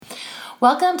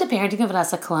Welcome to Parenting with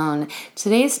Vanessa Kahlon.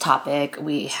 Today's topic,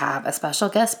 we have a special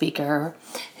guest speaker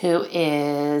who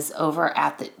is over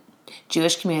at the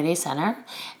Jewish Community Center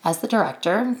as the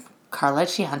director, Karla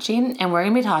Cianci, and we're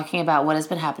going to be talking about what has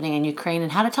been happening in Ukraine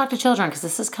and how to talk to children, because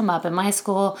this has come up in my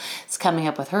school. It's coming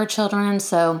up with her children.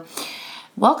 So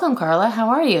welcome, Karla. How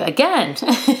are you? Again,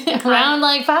 round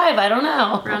like 5. I don't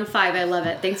know. Round 5. I love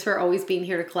it. Thanks for always being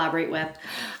here to collaborate with.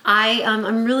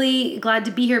 I'm really glad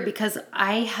to be here because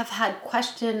I have had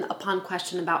question upon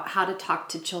question about how to talk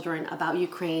to children about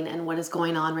Ukraine and what is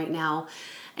going on right now.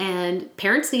 And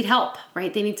parents need help,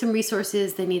 right? They need some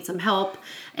resources. They need some help.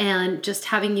 And just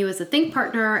having you as a think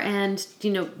partner and,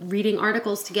 reading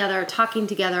articles together, talking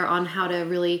together on how to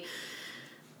really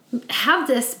have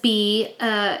this be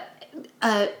an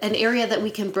area that we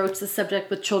can broach the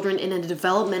subject with children in a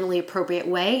developmentally appropriate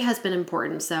way has been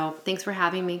important. So thanks for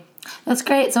having me. That's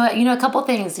great. So, a couple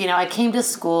things. I came to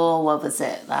school, what was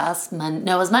it, last Monday?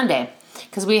 No, it was Monday.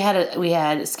 Because we had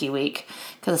a ski week,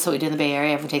 because that's what we do in the Bay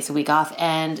Area. Everyone takes a week off.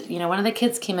 And, one of the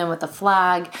kids came in with a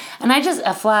flag. And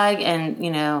a flag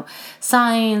and,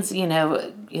 signs,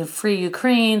 free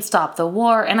Ukraine, stop the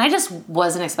war. And I just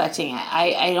wasn't expecting it.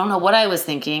 I don't know what I was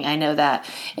thinking. I know that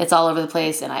it's all over the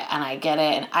place and I get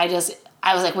it. And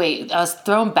I was like, wait, I was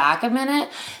thrown back a minute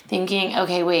thinking,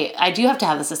 okay, wait, I do have to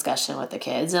have this discussion with the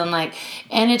kids. And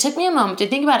it took me a moment to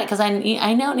think about it because I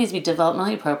know it needs to be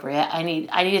developmentally appropriate. I need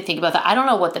to think about that. I don't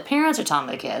know what the parents are telling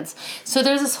the kids. So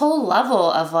there's this whole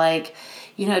level of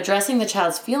addressing the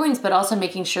child's feelings, but also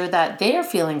making sure that they are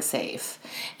feeling safe.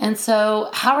 And so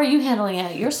how are you handling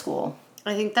it at your school?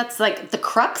 I think that's the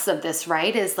crux of this,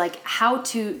 right? Is how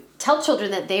to tell children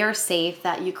that they are safe,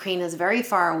 that Ukraine is very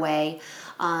far away,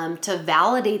 to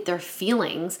validate their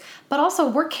feelings. But also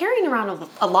we're carrying around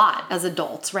a lot as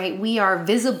adults, right? We are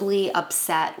visibly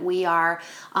upset. We are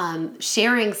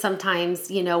sharing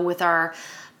sometimes, with our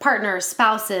partners,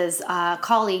 spouses,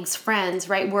 colleagues, friends,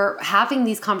 right? We're having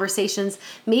these conversations,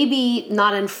 maybe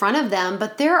not in front of them,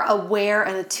 but they're aware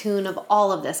and attuned of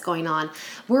all of this going on.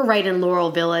 We're right in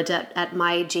Laurel Village at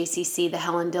my JCC, the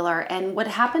Helen Diller, and what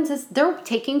happens is they're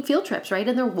taking field trips, right?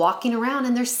 And they're walking around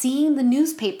and they're seeing the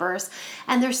newspapers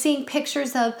and they're seeing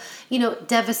pictures of,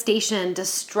 devastation,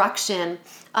 destruction,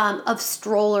 of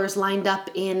strollers lined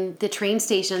up in the train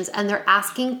stations, and they're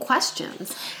asking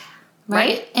questions.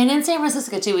 Right. And in San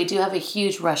Francisco, too, we do have a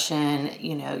huge Russian,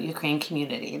 Ukraine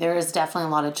community. There is definitely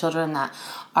a lot of children that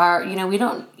are, we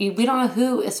don't know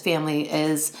who his family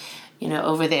is,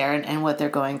 over there and what they're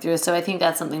going through. So I think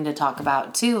that's something to talk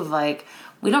about, too, of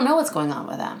we don't know what's going on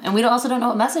with them. And we also don't know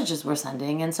what messages we're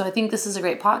sending. And so I think this is a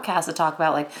great podcast to talk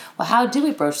about, well, how do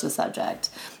we broach the subject?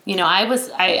 I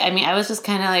was just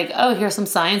kind of oh, here's some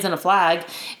signs and a flag.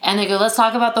 And they go, let's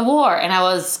talk about the war. And I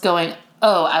was going,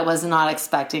 oh, I was not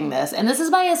expecting this. And this is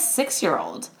by a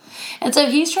 6-year-old. And so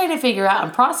he's trying to figure out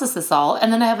and process this all.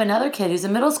 And then I have another kid who's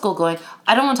in middle school going,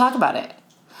 I don't want to talk about it.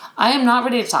 I am not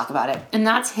ready to talk about it. And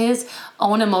that's his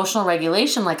own emotional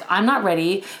regulation. I'm not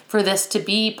ready for this to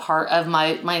be part of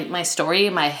my story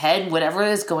in my head, whatever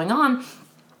is going on.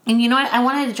 And I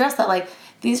want to address that.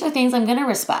 These are things I'm going to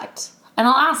respect. And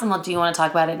I'll ask them, well, do you want to talk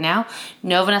about it now?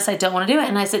 No, Vanessa, I don't want to do it.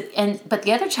 And I said, but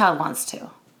the other child wants to.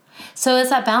 So it's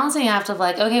that balancing act of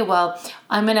okay, well,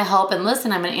 I'm going to help and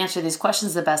listen. I'm going to answer these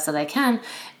questions the best that I can,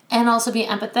 and also be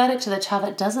empathetic to the child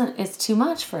that doesn't. It's too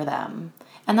much for them.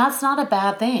 And that's not a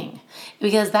bad thing,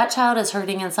 because that child is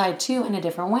hurting inside too in a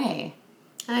different way.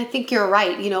 And I think you're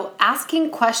right. Asking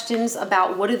questions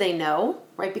about what do they know,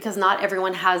 right? Because not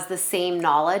everyone has the same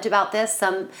knowledge about this.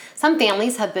 Some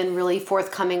families have been really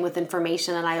forthcoming with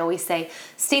information, and I always say,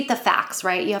 state the facts,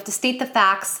 right? You have to state the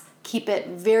facts. Keep it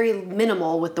very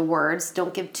minimal with the words.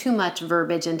 Don't give too much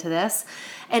verbiage into this.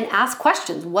 And ask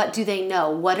questions. What do they know?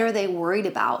 What are they worried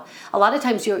about? A lot of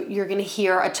times you're going to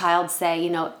hear a child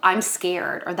say, I'm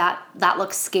scared, or that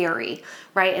looks scary,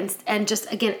 right? And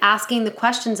just, again, asking the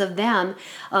questions of them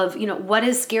of, what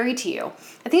is scary to you?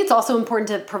 I think it's also important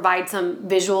to provide some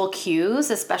visual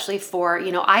cues, especially for,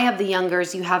 I have the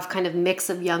youngers, you have kind of mix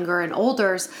of younger and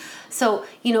olders. So,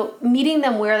 meeting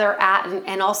them where they're at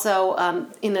and also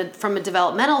from a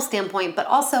developmental standpoint, but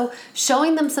also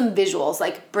showing them some visuals,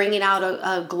 bringing out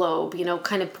a globe,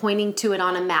 kind of pointing to it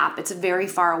on a map. It's very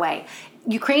far away.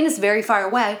 Ukraine is very far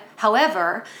away.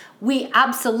 However, we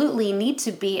absolutely need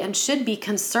to be and should be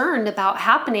concerned about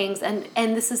happenings. And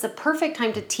this is a perfect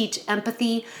time to teach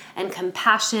empathy and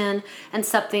compassion and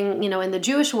something, in the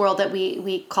Jewish world that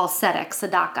we call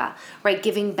tzedakah, right?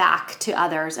 Giving back to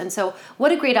others. And so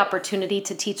what a great opportunity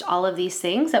to teach all of these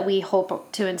things that we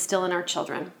hope to instill in our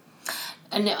children.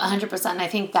 And 100%. And I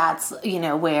think that's,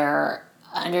 where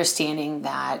understanding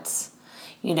that,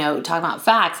 talking about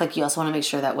facts, like you also want to make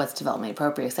sure that what's developmentally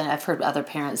appropriate. And I've heard other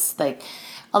parents, like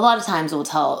a lot of times will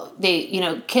tell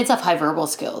kids have high verbal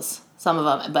skills, some of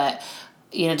them, but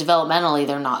developmentally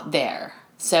they're not there.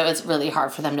 So it's really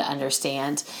hard for them to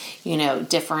understand,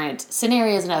 different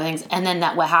scenarios and other things. And then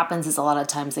what happens is a lot of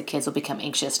times the kids will become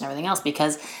anxious and everything else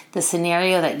because the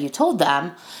scenario that you told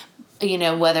them,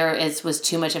 whether it was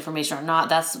too much information or not,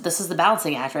 this is the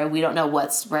balancing act, right? We don't know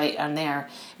what's right on there,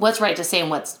 what's right to say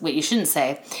and what you shouldn't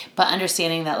say, but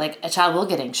understanding that like a child will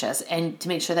get anxious, and to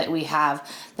make sure that we have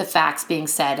the facts being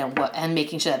said and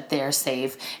making sure that they're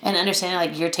safe, and understanding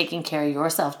like you're taking care of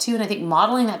yourself too. And I think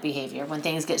modeling that behavior when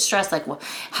things get stressed, like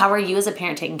how are you as a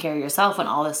parent taking care of yourself when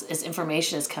all this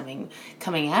information is coming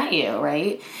at you,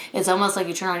 right? It's almost like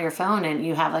you turn on your phone and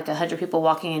you have like 100 people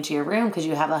walking into your room because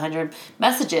you have 100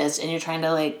 messages and you're trying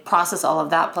to like process all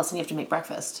of that, plus you have to make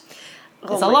breakfast.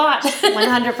 It's a lot.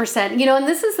 100%. And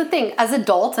this is the thing, as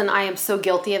adults, and I am so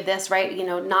guilty of this, right?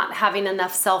 Not having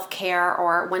enough self-care,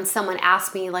 or when someone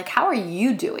asks me like, how are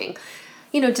you doing?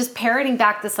 Just parroting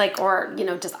back this like, or,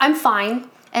 just I'm fine.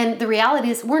 And the reality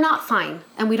is we're not fine,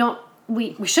 and we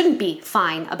shouldn't be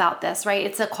fine about this, right?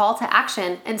 It's a call to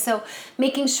action. And so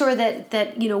making sure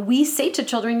that we say to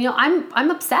children,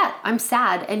 I'm upset, I'm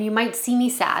sad, and you might see me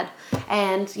sad,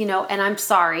 and and I'm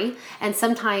sorry. And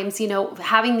sometimes,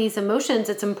 having these emotions,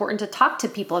 it's important to talk to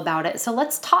people about it. So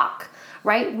let's talk.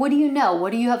 Right? What do you know?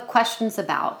 What do you have questions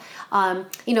about?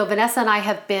 Vanessa and I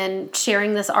have been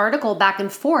sharing this article back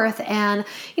and forth, and,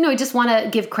 I just want to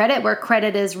give credit where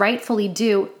credit is rightfully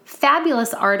due.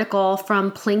 Fabulous article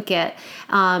from Plinkett.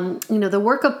 The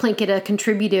work of Plinkett, a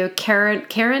contributor, Karen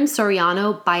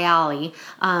Soriano Bialy,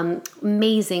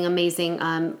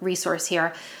 amazing resource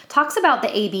here, talks about the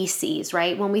ABCs,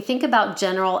 right? When we think about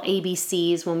general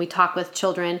ABCs, when we talk with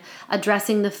children,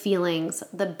 addressing the feelings,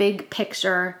 the big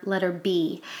picture, letter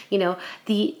B,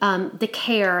 the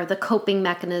care, the coping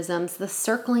mechanisms, the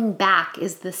circling back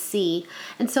is the C.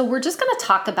 And so we're just going to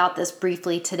talk about this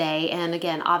briefly today. And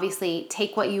again, obviously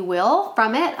take what you will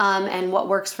from it, and what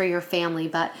works for your family.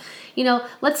 But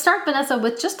let's start, Vanessa,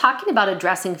 with just talking about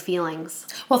addressing feelings.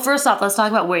 Well, first off, let's talk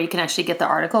about where you can actually get the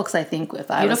article, because I think if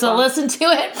I was to listen to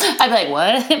it, I'd be like,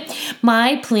 what?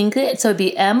 My Plinkett, so it'd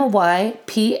be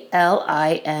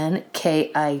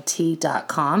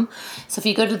myplinkit.com. So if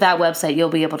you go to that website, you'll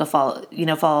be able to follow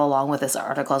along with this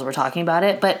article as we're talking about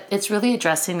it. But it's really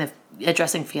addressing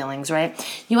feelings,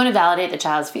 right? You want to validate the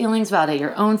child's feelings, validate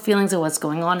your own feelings of what's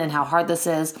going on and how hard this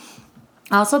is.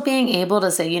 Also being able to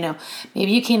say,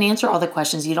 maybe you can't answer all the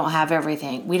questions. You don't have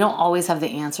everything. We don't always have the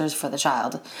answers for the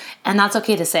child. And that's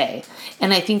okay to say.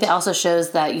 And I think that also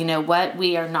shows that,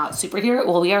 we are not superheroes.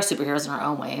 Well, we are superheroes in our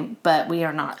own way, but we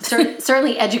are not.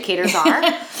 Certainly educators are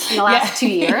in the last 2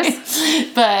 years.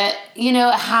 But,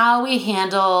 how we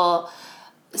handle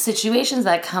situations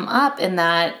that come up, in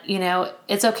that,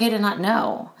 it's okay to not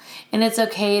know. And it's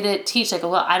okay to teach, like,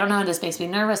 well, I don't know, and this makes me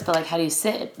nervous, but like, how do you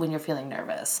sit when you're feeling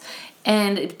nervous?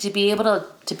 And to be able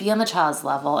to be on the child's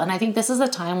level. And I think this is a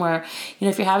time where,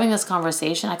 if you're having this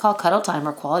conversation, I call cuddle time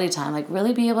or quality time, like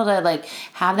really be able to like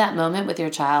have that moment with your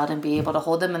child and be able to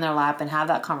hold them in their lap and have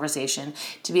that conversation,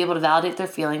 to be able to validate their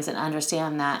feelings and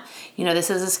understand that, this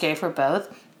is scary for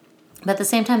both. But at the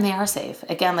same time, they are safe.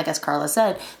 Again, like as Karla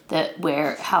said,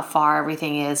 how far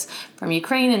everything is from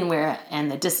Ukraine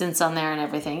and the distance on there and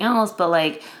everything else. But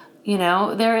like,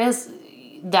 there is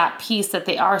that piece that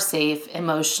they are safe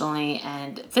emotionally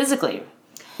and physically.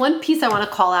 One piece I want to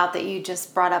call out that you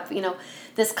just brought up,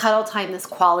 this cuddle time, this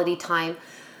quality time.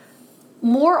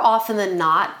 More often than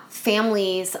not,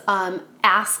 families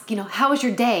ask, how was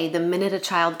your day the minute a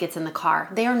child gets in the car?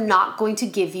 They are not going to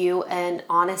give you an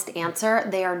honest answer.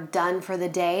 They are done for the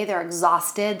day. They're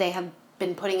exhausted. They have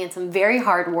been putting in some very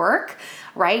hard work,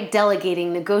 right?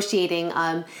 Delegating, negotiating,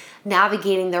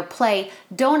 navigating their play.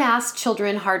 Don't ask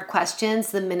children hard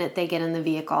questions the minute they get in the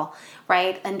vehicle,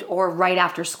 right? Or right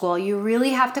after school. You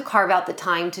really have to carve out the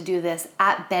time to do this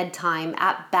at bedtime,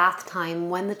 at bath time,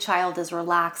 when the child is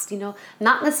relaxed,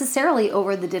 not necessarily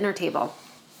over the dinner table.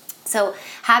 So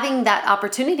having that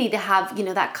opportunity to have,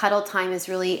 that cuddle time is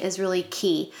really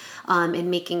key in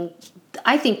making,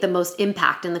 I think, the most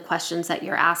impact in the questions that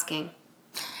you're asking.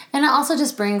 And it also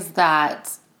just brings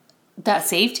that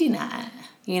safety net.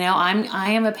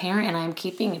 I am a parent, and I'm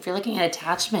keeping, if you're looking at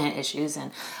attachment issues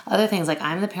and other things, like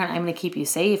I'm the parent, I'm going to keep you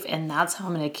safe, and that's how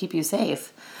I'm going to keep you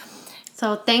safe.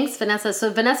 So thanks, Vanessa.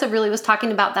 So Vanessa really was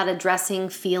talking about that addressing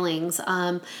feelings.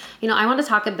 I want to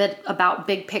talk a bit about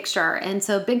big picture. And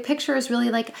so big picture is really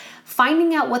like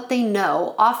finding out what they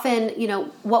know. Often,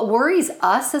 what worries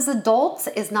us as adults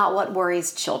is not what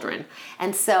worries children.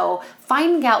 And so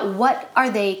finding out what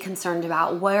are they concerned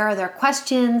about? Where are their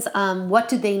questions? What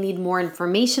do they need more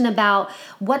information about?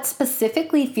 What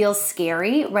specifically feels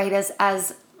scary, right?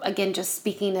 As again, just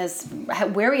speaking as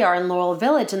where we are in Laurel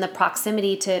Village and the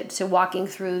proximity to walking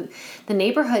through the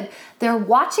neighborhood, they're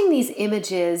watching these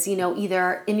images,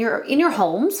 either in your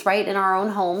homes, right, in our own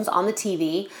homes, on the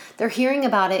TV. They're hearing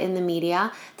about it in the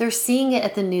media. They're seeing it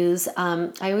at the news. I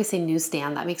always say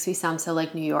newsstand. That makes me sound so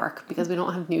like New York because we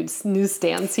don't have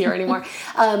newsstands here anymore.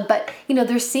 But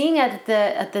they're seeing it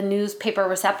at the newspaper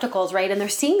receptacles, right, and they're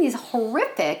seeing these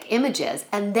horrific images,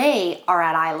 and they are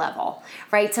at eye level,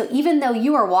 right. So even though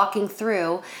you are walking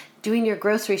through, doing your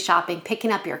grocery shopping,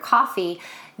 picking up your coffee,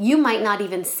 you might not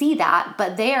even see that,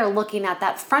 but they are looking at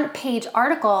that front page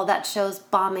article that shows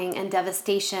bombing and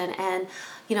devastation and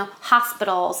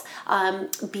hospitals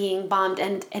being bombed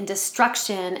and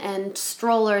destruction and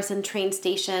strollers and train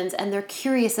stations, and they're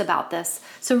curious about this.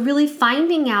 So really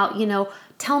finding out,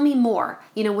 tell me more.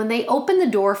 When they open the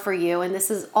door for you, and this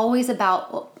is always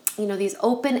about these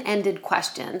open-ended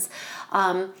questions,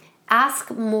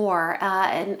 ask more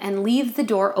and leave the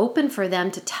door open for them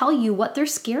to tell you what they're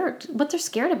scared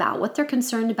about, what they're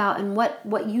concerned about, and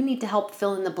what you need to help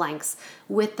fill in the blanks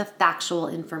with the factual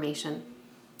information.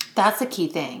 That's the key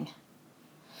thing.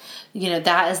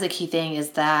 That is the key thing,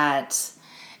 is that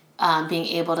being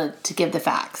able to give the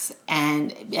facts.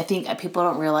 And I think people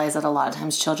don't realize that a lot of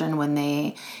times children, when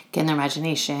they get in their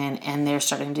imagination and they're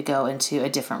starting to go into a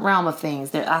different realm of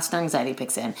things, that's their anxiety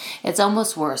picks in. It's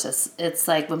almost worse. It's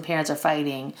like when parents are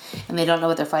fighting and they don't know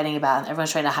what they're fighting about, and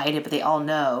everyone's trying to hide it, but they all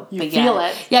know. You feel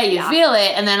it. Yeah, you feel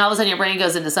it, and then all of a sudden your brain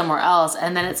goes into somewhere else,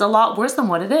 and then it's a lot worse than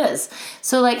what it is.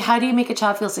 So how do you make a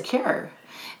child feel secure?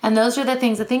 And those are the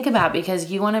things to think about,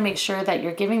 because you want to make sure that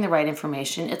you're giving the right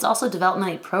information. It's also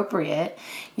developmentally appropriate.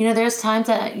 There's times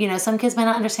that, some kids might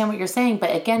not understand what you're saying,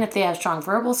 but again, if they have strong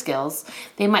verbal skills,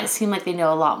 they might seem like they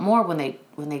know a lot more when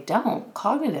they don't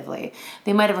cognitively.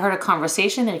 They might have heard a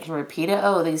conversation, they can repeat it.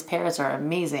 Oh, these parents are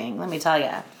amazing, let me tell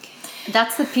you.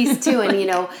 That's the piece too.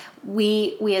 And,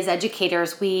 we as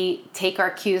educators, we take our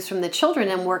cues from the children,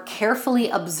 and we're carefully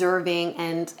observing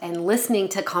and listening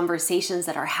to conversations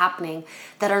that are happening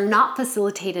that are not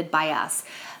facilitated by us.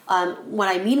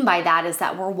 What I mean by that is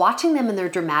that we're watching them in their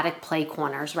dramatic play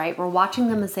corners, right? We're watching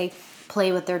them as they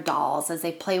play with their dolls, as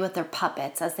they play with their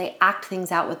puppets, as they act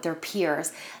things out with their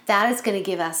peers. That is going to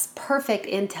give us perfect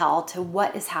intel to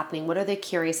what is happening. What are they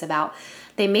curious about?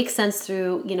 They make sense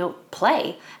through,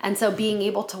 play. And so being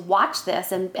able to watch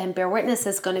this and bear witness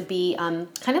is going to be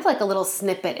kind of like a little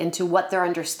snippet into what they're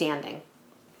understanding.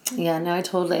 Yeah, no, I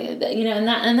totally,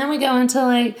 and then we go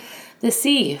into the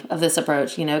C of this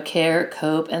approach, care,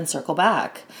 cope, and circle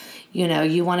back.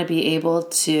 You want to be able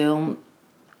to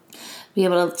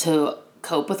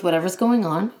cope with whatever's going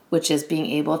on, which is being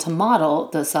able to model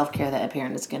the self-care that a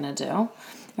parent is going to do.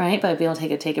 Right? But be able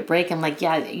to take a break and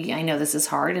I know this is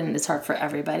hard and it's hard for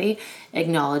everybody.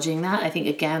 Acknowledging that. I think,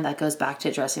 again, that goes back to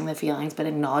addressing the feelings, but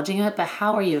acknowledging it. But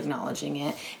how are you acknowledging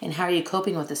it? And how are you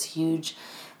coping with this huge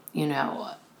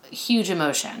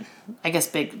emotion? I guess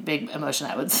big emotion,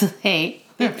 I would say.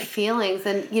 Feelings.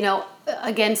 And,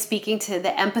 again, speaking to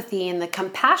the empathy and the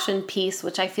compassion piece,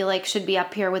 which I feel like should be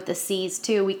up here with the C's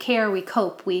too. We care, we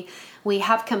cope, we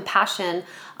have compassion,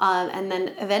 and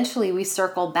then eventually we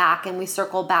circle back, and we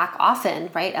circle back often,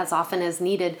 right? As often as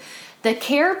needed. The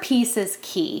care piece is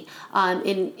key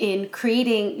in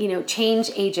creating,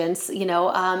 change agents,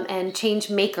 and change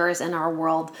makers in our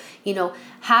world.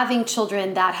 Having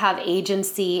children that have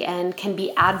agency and can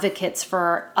be advocates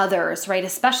for others, right?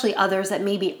 Especially others that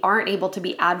maybe aren't able to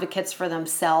be advocates for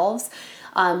themselves.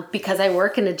 Because I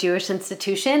work in a Jewish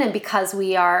institution, and because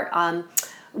we are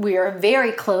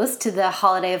very close to the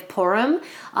holiday of Purim.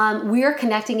 We are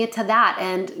connecting it to that.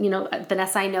 And,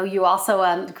 Vanessa, I know you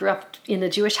also grew up in a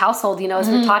Jewish household, as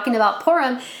we're talking about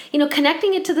Purim,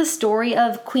 connecting it to the story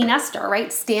of Queen Esther,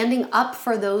 right? Standing up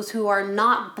for those who are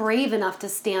not brave enough to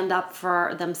stand up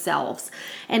for themselves.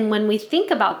 And when we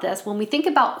think about this, when we think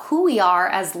about who we are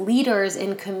as leaders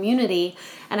in community,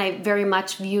 and I very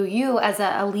much view you as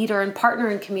a leader and partner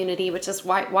in community, which is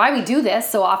why we do this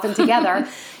so often together.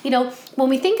 When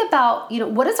we think about,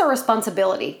 what is our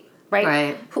responsibility,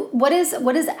 right? What is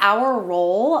our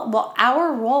role? Well,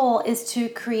 our role is to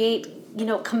create,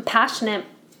 compassionate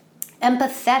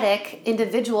empathetic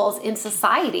individuals in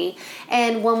society.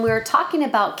 And when we're talking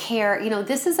about care,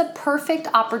 this is a perfect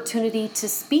opportunity to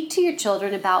speak to your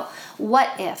children about what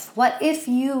if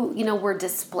you were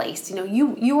displaced.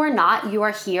 You are not, you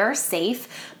are here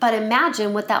safe, but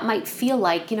imagine what that might feel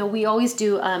like. We always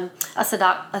do a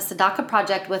Sadaka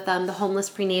project with the Homeless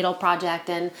Prenatal Project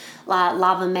and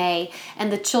Lava May,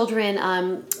 and the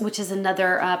children, which is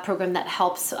another program that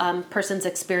helps persons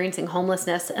experiencing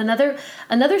homelessness. Another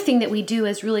thing that we do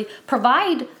is really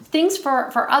provide things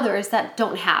for others that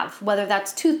don't have, whether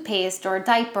that's toothpaste or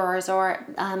diapers or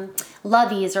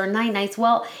loveys or nights.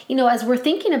 Well, as we're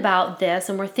thinking about this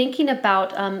and we're thinking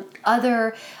about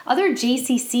other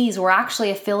JCCs we're actually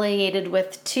affiliated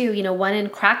with too, one in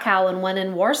Krakow and one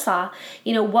in Warsaw,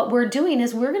 what we're doing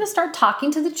is we're going to start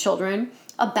talking to the children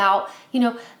about,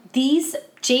 these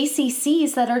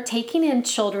JCCs that are taking in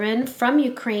children from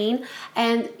Ukraine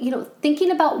and,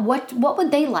 thinking about what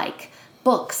would they like?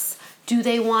 Books. Do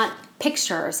they want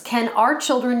pictures? Can our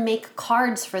children make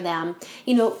cards for them?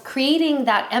 Creating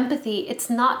that empathy. It's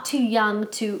not too young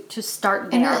to start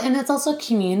there. And it's also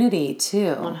community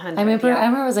too. 100, I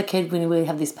remember as a kid when we would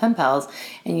have these pen pals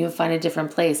and you would find a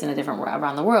different place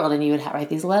around the world and you would write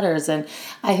these letters. And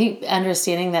I think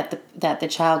understanding that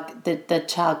the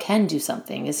child can do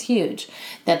something is huge.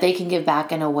 That they can give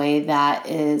back in a way that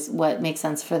is what makes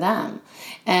sense for them.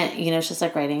 And it's just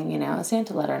like writing a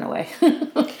Santa letter in a way.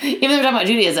 Even though we're talking about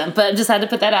Judaism, but just had to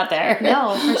put that out there.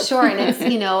 No, for sure. And it's,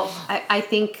 I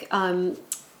think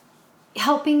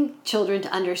helping children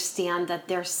to understand that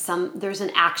there's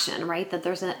an action, right? That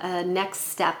there's a next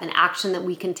step, an action that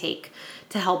we can take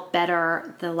to help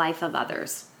better the life of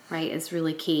others, right, is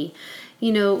really key.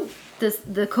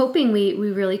 The coping we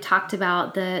really talked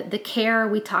about, the care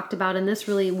we talked about, and this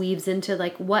really weaves into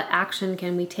like what action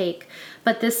can we take.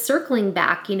 But this circling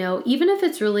back, even if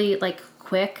it's really like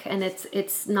quick and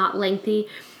it's not lengthy,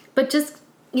 but just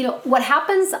what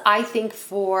happens, I think,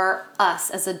 for us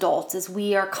as adults is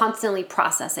we are constantly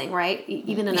processing, right?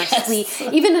 Even in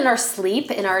our sleep,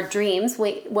 in our dreams,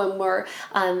 when we're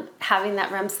having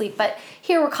that REM sleep. But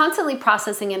here we're constantly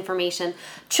processing information.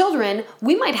 Children,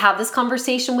 we might have this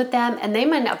conversation with them and they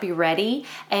might not be ready.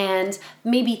 And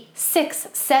maybe 6,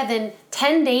 7,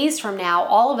 10 days from now,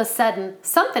 all of a sudden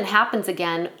something happens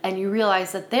again and you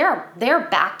realize that they're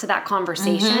back to that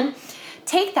conversation. Mm-hmm.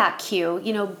 Take that cue,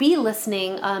 be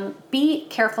listening, be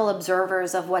careful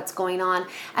observers of what's going on,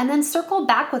 and then circle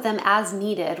back with them as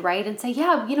needed, right? And say,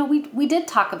 yeah, we did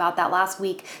talk about that last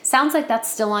week. Sounds like that's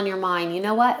still on your mind. You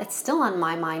know what? It's still on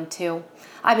my mind too.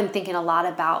 I've been thinking a lot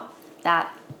about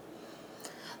that.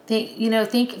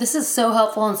 Think this is so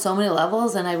helpful on so many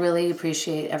levels, and I really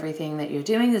appreciate everything that you're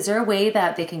doing. Is there a way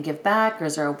that they can give back, or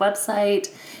is there a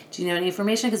website? Do you know any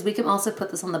information? Because we can also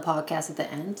put this on the podcast at the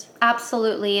end.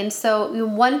 Absolutely. And so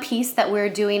one piece that we're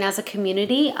doing as a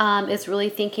community is really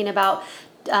thinking about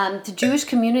the Jewish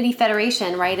Community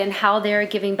Federation, right, and how they're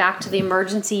giving back to the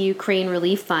Emergency Ukraine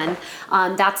Relief Fund.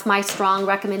 That's my strong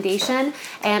recommendation.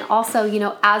 And also,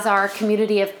 as our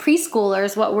community of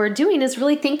preschoolers, what we're doing is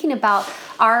really thinking about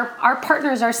our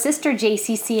partners, our sister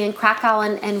JCC in Krakow,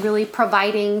 and really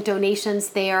providing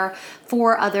donations there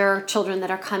for other children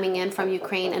that are coming in from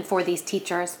Ukraine and for these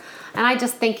teachers. And I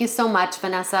just thank you so much,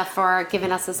 Vanessa, for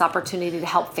giving us this opportunity to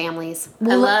help families.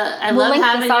 I love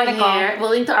having you here.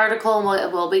 We'll link the article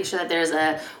and we'll make sure that there's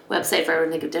a website for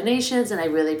everyone to give donations, and I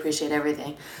really appreciate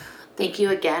everything. Thank you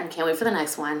again. Can't wait for the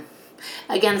next one.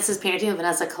 Again, this is Parenting with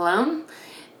Vanessa Kahlon.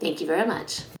 Thank you very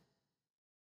much.